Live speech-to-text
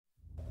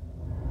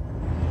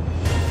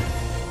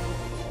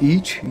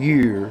Each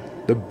year,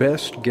 the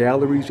best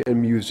galleries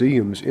and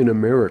museums in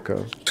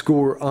America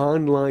score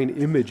online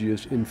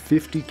images in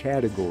 50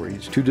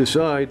 categories to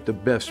decide the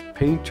best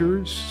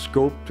painters,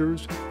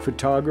 sculptors,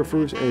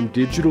 photographers, and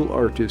digital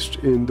artists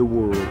in the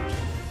world.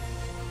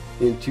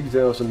 In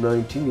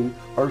 2019,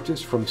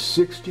 artists from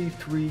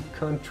 63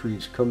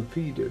 countries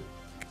competed.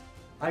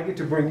 I get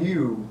to bring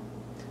you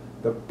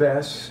the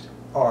best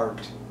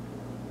art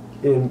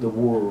in the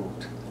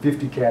world,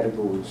 50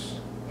 categories.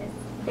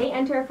 They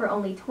enter for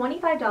only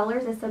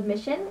 $25 a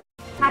submission.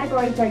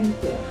 Category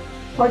 32,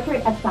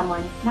 portrait of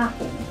someone not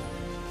famous.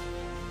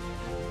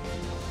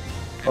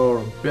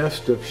 Our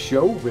best of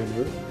show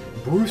winner,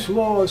 Bruce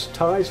Laws,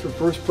 ties for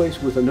first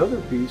place with another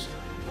piece,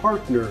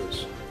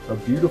 Partners, a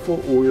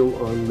beautiful oil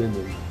on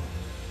linen.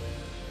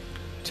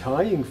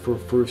 Tying for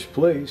first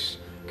place,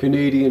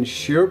 Canadian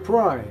Share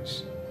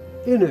Prize,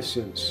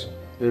 Innocence,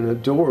 an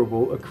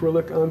adorable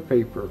acrylic on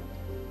paper.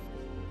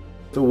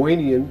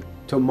 Lithuanian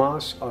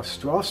Tomas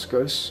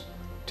Ostrauskas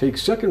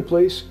takes second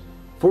place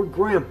for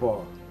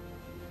Grandpa.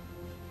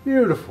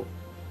 Beautiful.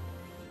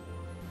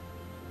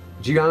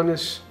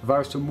 Giannis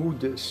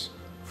Varsamoudis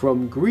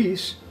from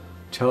Greece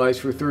ties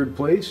for third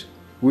place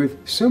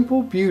with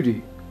Simple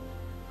Beauty.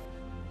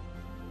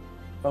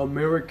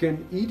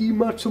 American Edie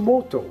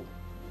Matsumoto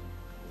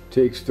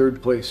takes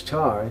third place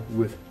tie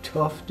with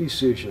Tough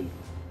Decision.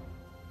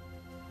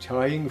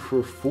 Tying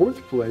for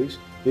fourth place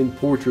in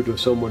Portrait of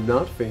Someone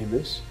Not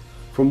Famous,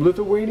 from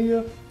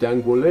Lithuania,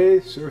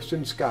 Danguolė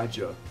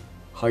Sersinskaja,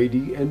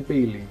 Heidi and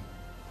Bailey.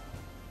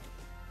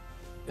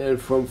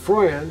 And from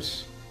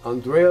France,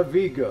 Andrea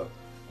Viga,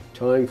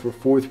 tying for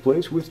fourth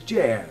place with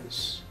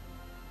Jazz.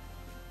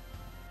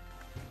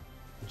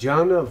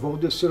 Jana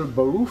Vodasir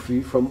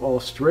Barufi from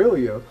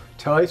Australia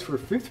ties for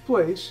fifth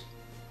place,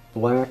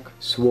 Black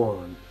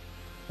Swan,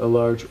 a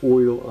large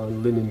oil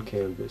on linen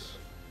canvas.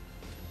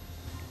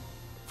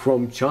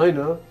 From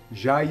China,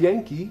 Zhai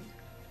Yankee,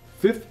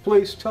 fifth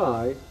place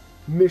tie,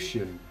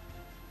 Mission.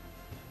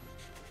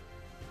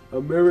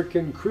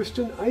 American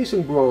Kristen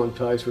Eisenbraun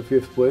ties for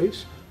fifth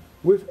place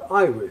with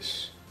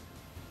Iris.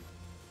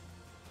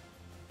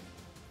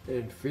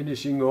 And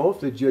finishing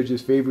off the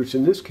judges' favorites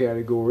in this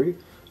category,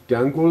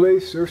 Danguolė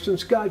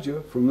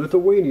Sersinskaja from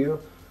Lithuania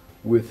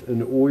with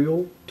an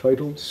oil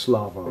titled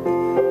Slava.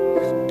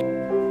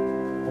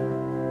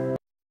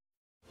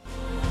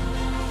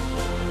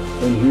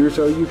 And here's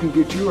how you can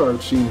get your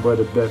art seen by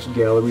the best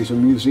galleries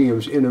and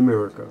museums in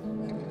America.